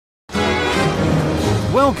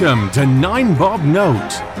Welcome to 9 Bob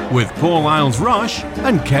Note with Paul Isles-Rush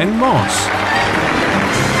and Ken Moss.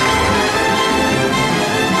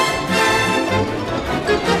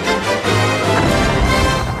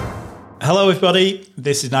 Hello everybody,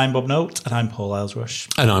 this is 9 Bob Note and I'm Paul Isles-Rush.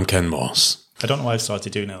 And I'm Ken Moss. I don't know why I've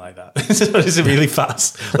started doing it like that. It's really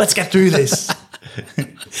fast. Let's get through this.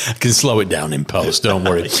 I can slow it down in post, don't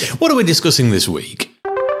worry. What are we discussing this week?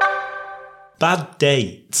 Bad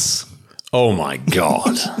dates. Oh my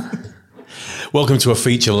God. Welcome to a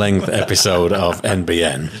feature-length episode of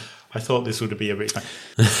NBN. I thought this would be a bit...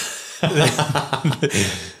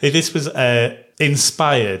 This was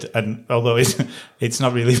inspired, and although it's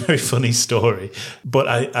not really a very funny story, but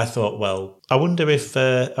I thought, well, I wonder if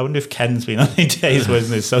Ken's been on any days,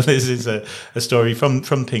 wasn't it? So this is a story from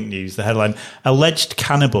Pink News. The headline: Alleged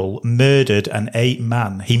cannibal murdered an 8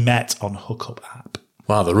 man he met on hookup app.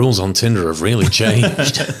 Wow, the rules on Tinder have really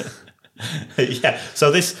changed. Yeah,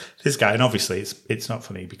 so this guy, and obviously it's not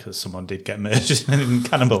funny because someone did get murdered and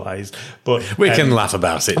cannibalised, but we can laugh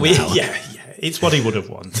about it now. Yeah, it's what he would have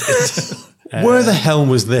wanted. Where the hell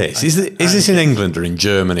was this? Is this in England or in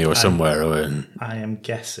Germany or somewhere? I am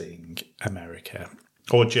guessing America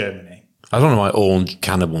or Germany. I don't know why all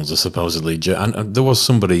cannibals are supposedly... And there was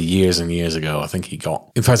somebody years and years ago, I think he got...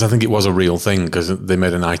 In fact, I think it was a real thing because they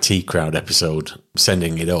made an IT Crowd episode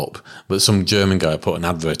sending it up. But some German guy put an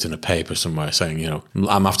advert in a paper somewhere saying, you know,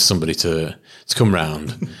 I'm after somebody to come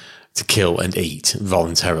round to kill and eat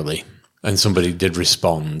voluntarily. And somebody did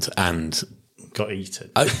respond and... got eaten.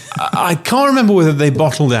 I can't remember whether they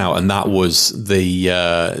bottled out and that was the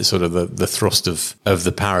sort of the thrust of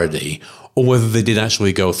the parody, or whether they did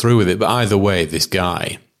actually go through with it. But either way, this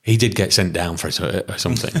guy, he did get sent down for it or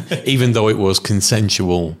something, even though it was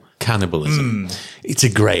consensual cannibalism. It's a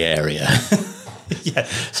grey area. Yeah,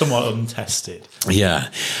 somewhat untested. Yeah.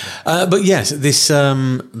 But yes, this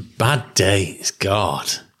bad days, God.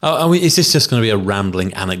 Is this just going to be a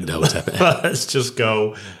rambling anecdote? Let's just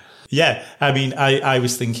go. Yeah, I mean, I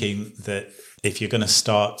was thinking that if you're going to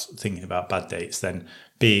start thinking about bad dates, then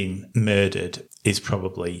being murdered is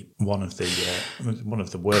probably one of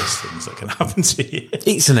the worst things that can happen to you.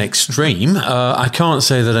 It's an extreme. I can't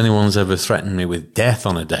say that anyone's ever threatened me with death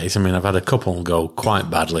on a date. I mean, I've had a couple go quite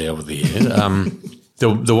badly over the years.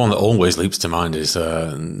 The one that always leaps to mind is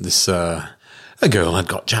a girl I'd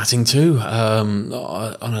got chatting to on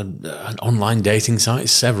an online dating site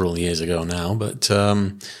several years ago now, but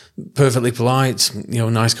perfectly polite, you know,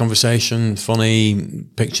 nice conversation, funny,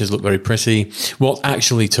 pictures look very pretty. What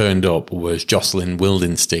actually turned up was Jocelyn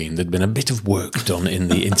Wildenstein. There'd been a bit of work done in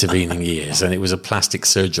the intervening years, and it was a plastic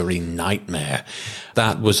surgery nightmare.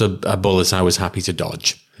 That was a bullet I was happy to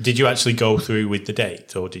dodge. Did you actually go through with the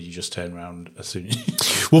date, or did you just turn around as soon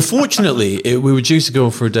as... Well, fortunately, we were due to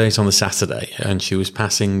go for a date on the Saturday, and she was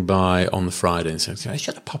passing by on the Friday and said, I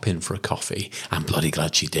should pop in for a coffee. I'm bloody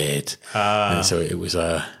glad she did. And so it was...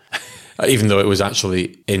 even though it was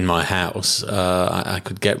actually in my house, I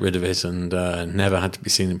could get rid of it and never had to be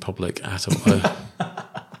seen in public at all.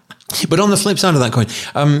 But on the flip side of that coin,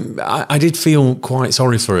 I did feel quite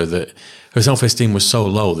sorry for her that her self-esteem was so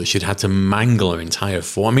low that she'd had to mangle her entire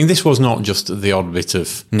form. I mean, this was not just the odd bit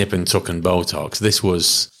of nip and tuck and Botox. This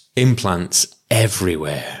was implants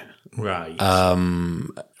everywhere. Right.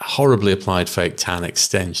 Horribly applied fake tan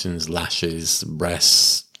extensions, lashes,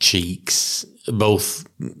 breasts, cheeks, both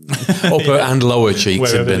upper and lower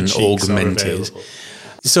cheeks had been augmented.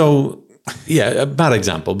 So, yeah, a bad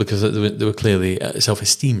example because there were clearly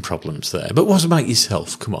self-esteem problems there. But what about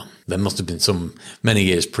yourself? Come on. There must have been many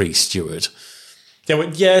years pre-Stuart.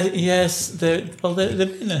 Yes. There've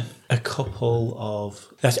been a couple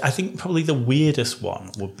of... I think probably the weirdest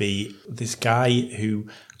one would be this guy who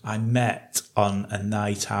I met on a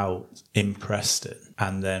night out in Preston,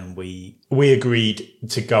 and then we agreed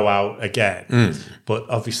to go out again. But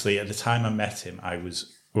obviously at the time I met him,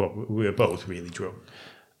 we were both really drunk.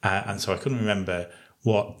 And so I couldn't remember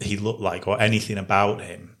what he looked like or anything about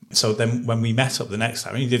him. So then when we met up the next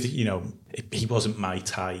time, he wasn't my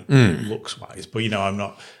type looks wise, but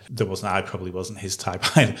I probably wasn't his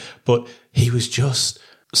type either, but he was just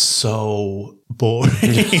so boring.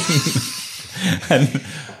 And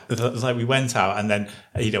it was like we went out and then,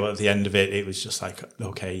 at the end of it, it was just like,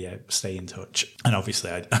 okay, yeah, stay in touch. And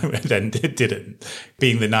obviously I then didn't.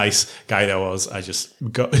 Being the nice guy that I was, I just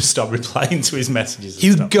stopped replying to his messages.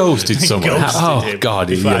 You ghosted someone? Him. God,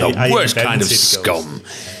 you're the worst kind of scum.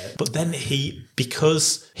 But then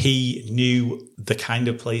because he knew the kind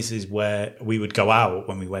of places where we would go out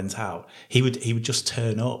when we went out, he would just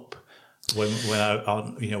turn up. when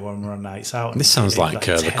when we're on nights out. This sounds like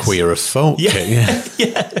the test. Queer of Folk. Yeah.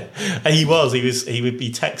 And he would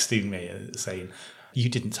be texting me and saying, "You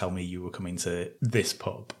didn't tell me you were coming to this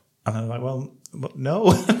pub." And I'm like, well, no,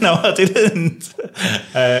 I didn't.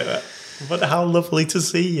 But how lovely to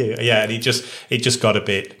see you. Yeah, and it just got a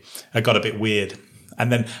bit weird.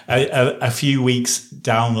 And then a few weeks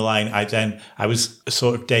down the line, I was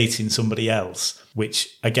sort of dating somebody else,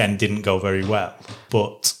 which again didn't go very well.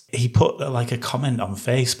 But he put like a comment on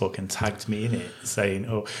Facebook and tagged me in it, saying,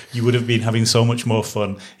 "Oh, you would have been having so much more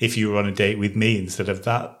fun if you were on a date with me instead of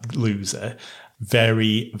that loser."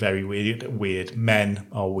 Very, very weird. Men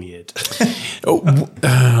are weird.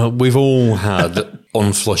 We've all had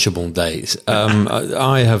unflushable dates.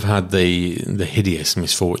 I have had the hideous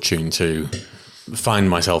misfortune to find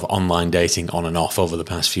myself online dating on and off over the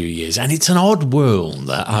past few years, and it's an odd world.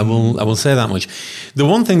 I will say that much. The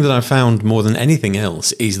one thing that I've found more than anything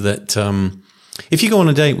else is that if you go on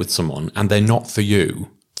a date with someone and they're not for you,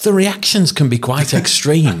 the reactions can be quite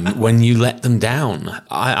extreme when you let them down.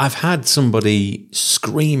 I've had somebody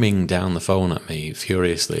screaming down the phone at me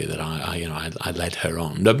furiously that I led her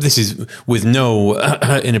on. This is with no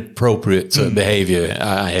inappropriate behaviour,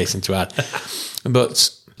 I hasten to add. But,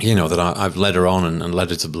 that I've led her on and led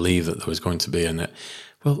her to believe that there was going to be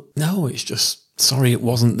well, no, it's just, sorry, it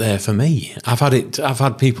wasn't there for me. I've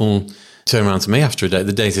had people turn around to me after a date.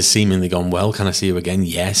 The date has seemingly gone well. Can I see you again?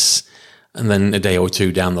 Yes. And then a day or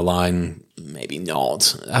two down the line, maybe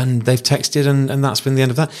not. And they've texted and that's been the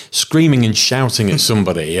end of that. Screaming and shouting at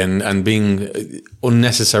somebody and being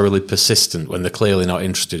unnecessarily persistent when they're clearly not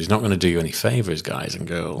interested is not going to do you any favours, guys and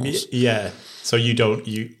girls. Yeah. So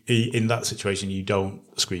in that situation, you don't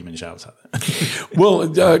scream and shout at them.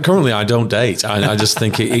 Well, currently I don't date. I just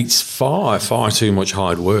think it's far, far too much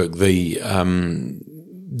hard work.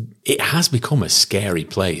 It has become a scary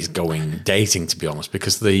place dating, to be honest,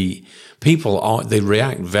 because the people they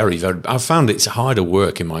react very, very. I've found it's harder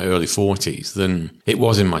work in my early 40s than it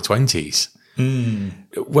was in my 20s.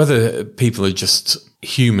 Whether people are just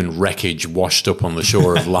human wreckage washed up on the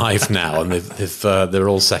shore of life now, and they're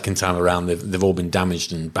all second time around, they've all been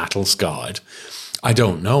damaged and battle scarred, I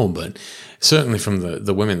don't know, but certainly from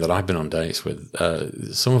the women that I've been on dates with,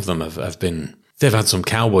 some of them have been. They've had some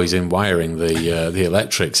cowboys in wiring the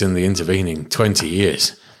electrics in the intervening 20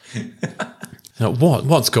 years. Now,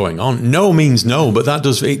 what's going on? No means no, but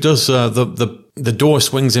the door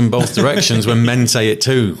swings in both directions when men say it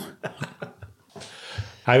too.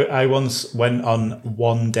 I once went on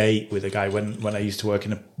one date with a guy when I used to work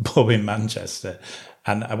in a pub in Manchester,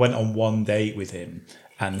 and I went on one date with him.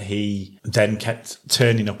 And he then kept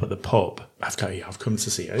turning up at the pub. I've come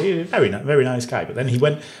to see you. He's a very nice guy. But then he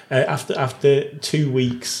went, after 2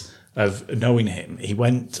 weeks of knowing him, he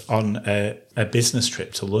went on a business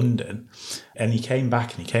trip to London. And he came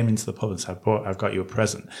back and he came into the pub and said, I've got you a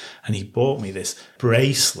present. And he bought me this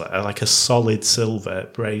bracelet, like a solid silver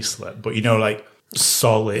bracelet. But, like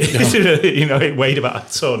solid. It weighed about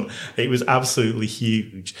a ton. It was absolutely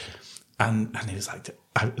huge. And he was like,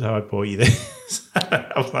 I bought you this.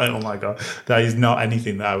 I was like, oh my God, that is not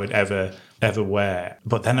anything that I would ever wear.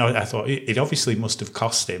 But then I thought it obviously must have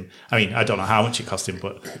cost him. I mean, I don't know how much it cost him,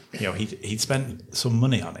 but he'd spent some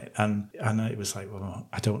money on it. And it was like, well,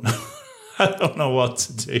 I don't know. I don't know what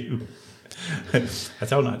to do. I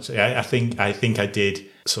don't actually. I think I did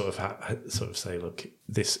sort of say, look,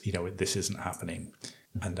 this isn't happening.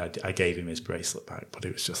 And I gave him his bracelet back, but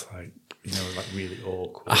it was just like, like really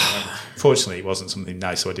awkward. Fortunately, it wasn't something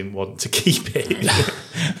nice, so I didn't want to keep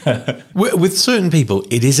it. With certain people,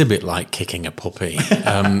 it is a bit like kicking a puppy.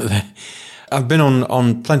 I've been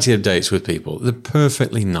on plenty of dates with people. They're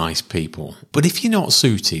perfectly nice people. But if you're not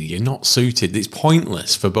suited, you're not suited. It's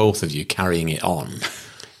pointless for both of you carrying it on.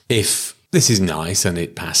 If this is nice and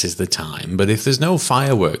it passes the time, but if there's no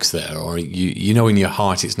fireworks there, or you know in your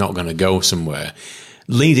heart it's not going to go somewhere,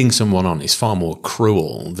 leading someone on is far more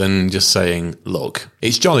cruel than just saying, look,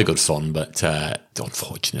 it's jolly good fun, but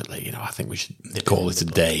unfortunately, I think we should call it a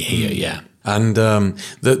day here, yeah. And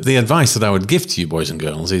the advice that I would give to you, boys and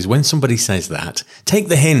girls, is when somebody says that, take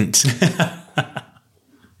the hint.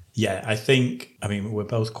 Yeah, I mean, we're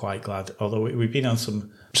both quite glad, although we've been on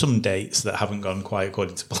some dates that haven't gone quite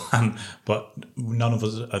according to plan, but none of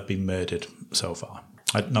us have been murdered so far.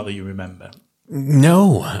 Not that you remember.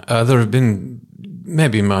 No, there have been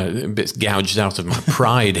maybe bits gouged out of my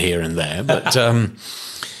pride here and there, but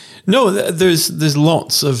No, there's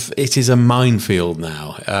lots of. It is a minefield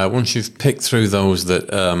now. Once you've picked through those that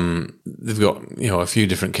they've got, a few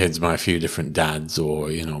different kids by a few different dads, or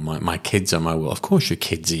my kids are my world. Of course, your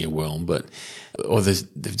kids are your world, but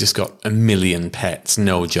they've just got a million pets,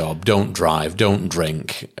 no job, don't drive, don't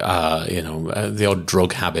drink, the odd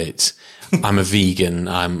drug habit. I'm a vegan.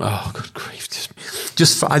 Good grief!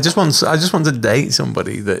 I just want to date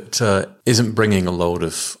somebody that isn't bringing a load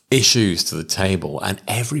of issues to the table. And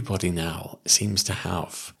everybody now seems to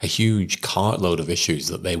have a huge cartload of issues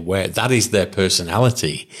that they wear. That is their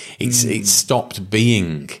personality. It's stopped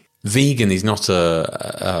being. Vegan is not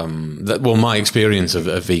my experience of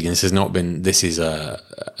vegans has not been, this is a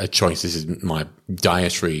choice, this is my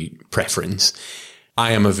dietary preference.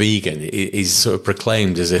 I am a vegan is sort of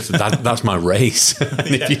proclaimed as if that's my race.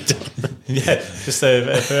 Just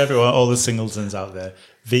for everyone, all the singletons out there,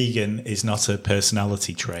 vegan is not a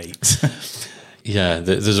personality trait. Yeah,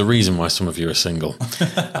 there's a reason why some of you are single.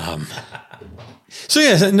 So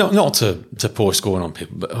yeah, not to pour scorn on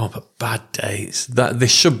people, but bad dates,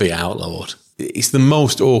 this should be outlawed. It's the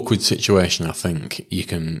most awkward situation I think you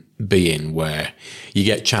can be in, where you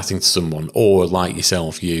get chatting to someone, or like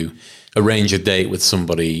yourself, you arrange a date with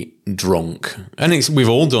somebody drunk, and we've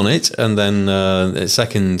all done it. And then the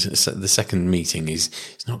second meeting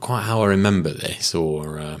it's not quite how I remember this,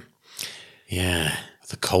 or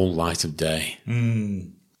the cold light of day.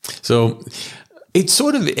 So it's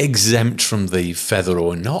sort of exempt from the feather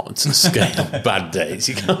or not scale of bad dates.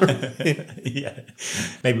 You can't. Yeah,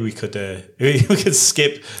 maybe we could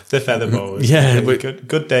skip the feather boas. Yeah,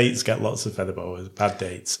 good dates get lots of feather boas. Bad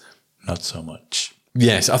dates, not so much.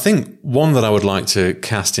 Yes, I think one that I would like to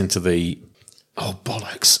cast into the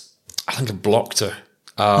bollocks. I think I blocked her.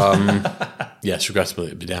 Yes, regrettably,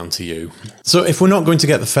 it'd be down to you. So, if we're not going to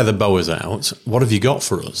get the feather boas out, what have you got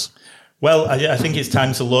for us? Well, I think it's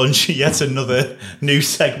time to launch yet another new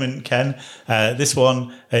segment, Ken. This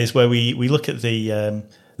one is where we look at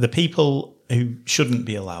the people who shouldn't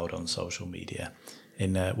be allowed on social media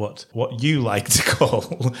in what you like to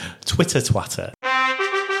call Twitter twatter.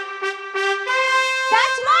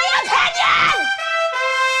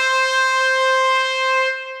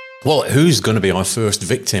 Well, who's going to be our first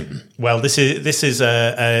victim? Well, this is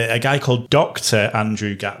a guy called Dr.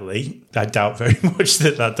 Andrew Gatley. I doubt very much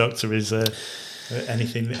that doctor is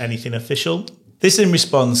anything official. This in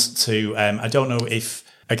response to, I don't know if,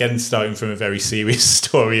 again, starting from a very serious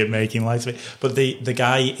story and making light of it, but the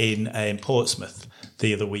guy in Portsmouth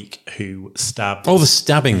the other week who stabbed... Oh, the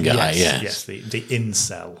stabbing guy, yes, the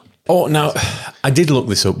incel. Oh, now, I did look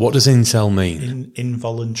this up. What does incel mean?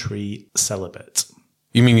 Involuntary celibate.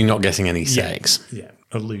 You mean you're not getting any sex? Yeah,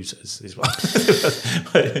 or losers as well.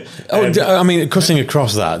 I mean, cutting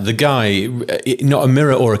across that, the guy, not a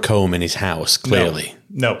mirror or a comb in his house, clearly.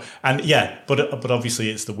 No. And but obviously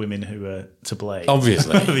it's the women who are to blame.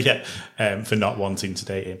 Obviously. For not wanting to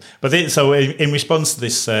date him. But so in response to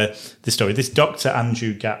this story, this Dr.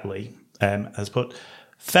 Andrew Gatley has put,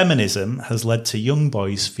 feminism has led to young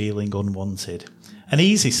boys feeling unwanted. An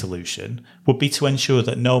easy solution would be to ensure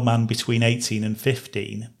that no man between 18 and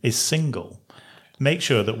 15 is single. Make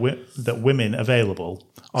sure that women available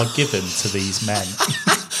are given to these men.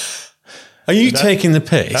 Are you taking the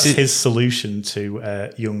piss? That's his solution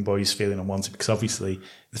to young boys feeling unwanted, because obviously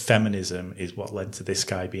the feminism is what led to this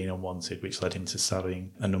guy being unwanted, which led him to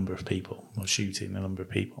stabbing a number of people or shooting a number of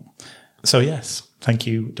people. So yes, thank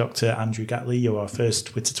you, Dr. Andrew Gatley. You're our first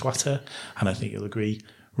Twitter twatter, and I think you'll agree,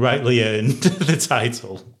 rightly earned the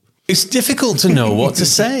title. It's difficult to know what to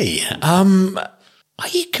say. Are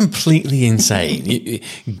you completely insane? You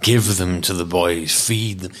give them to the boys,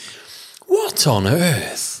 feed them. What on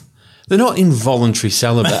earth? They're not involuntary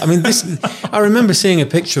celibate. I mean, I remember seeing a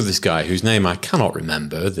picture of this guy whose name I cannot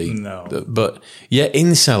remember. But yeah,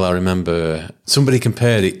 incel, I remember somebody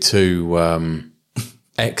compared it to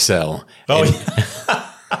Excel. Oh,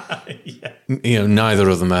 yeah. Neither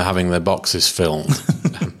of them are having their boxes filled.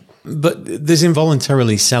 But there's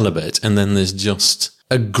involuntarily celibate, and then there's just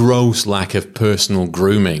a gross lack of personal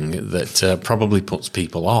grooming that probably puts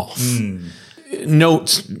people off.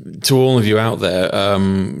 Note to all of you out there,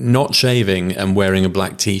 not shaving and wearing a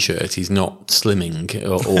black T-shirt is not slimming,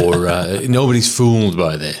 or nobody's fooled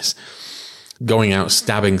by this. Going out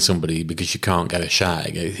stabbing somebody because you can't get a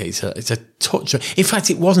shag, it's a touch. In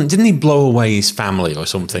fact, it wasn't. Didn't he blow away his family or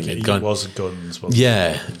something? It was guns. Wasn't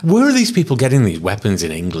it? Where are these people getting these weapons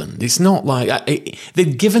in England? It's not like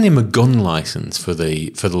they'd given him a gun license for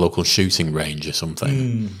the local shooting range or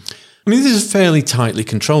something. I mean, this is fairly tightly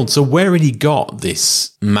controlled. So where had he got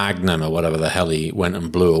this Magnum or whatever the hell he went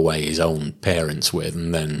and blew away his own parents with,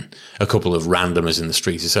 and then a couple of randomers in the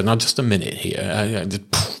streets, he said, "Now, just a minute here.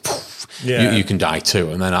 You can die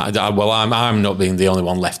too." And then, I'm not being the only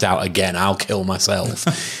one left out again. I'll kill myself.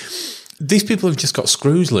 These people have just got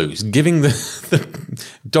screws loose, giving the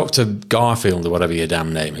Dr. Garfield or whatever your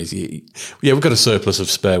damn name is. Yeah, we've got a surplus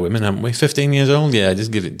of spare women, haven't we? 15 years old? Yeah,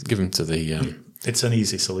 just give him to the... It's an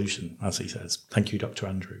easy solution, as he says. Thank you, Dr.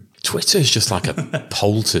 Andrew. Twitter is just like a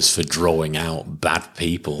poultice for drawing out bad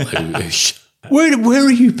people. Where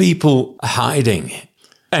are you people hiding?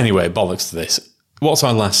 Anyway, bollocks to this. What's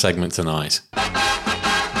our last segment tonight?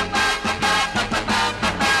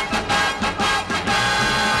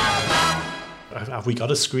 Have we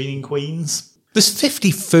got a screening, Queens? There's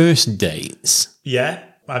 51st Dates. Yeah,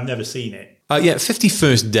 I've never seen it.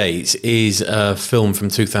 51st Dates is a film from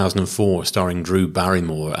 2004 starring Drew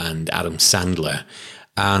Barrymore and Adam Sandler.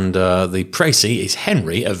 And the précis is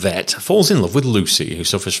Henry, a vet, falls in love with Lucy, who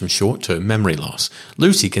suffers from short-term memory loss.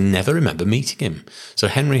 Lucy can never remember meeting him, so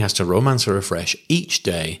Henry has to romance her afresh each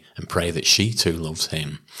day and pray that she too loves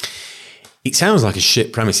him. It sounds like a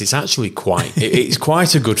shit premise. It's actually it's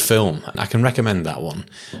quite a good film. I can recommend that one,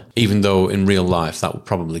 even though in real life that would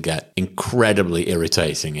probably get incredibly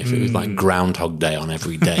irritating if it was like Groundhog Day on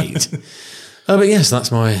every date. But yes,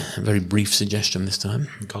 that's my very brief suggestion this time.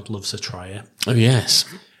 God loves a trier. Oh, yes.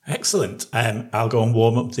 Excellent. I'll go and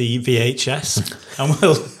warm up the VHS and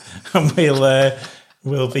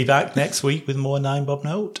we'll be back next week with more 9 Bob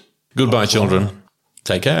Note. Goodbye, children.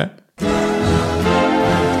 Take care.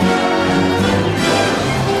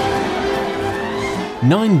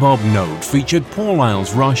 9 Bob Note featured Paul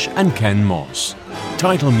Isles Rush and Ken Moss.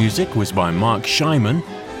 Title music was by Mark Shyman,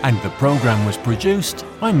 and the program was produced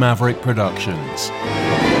by Maverick Productions.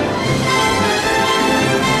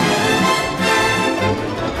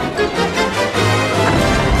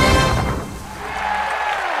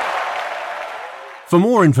 For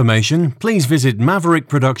more information, please visit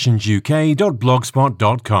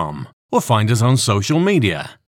maverickproductionsuk.blogspot.com or find us on social media.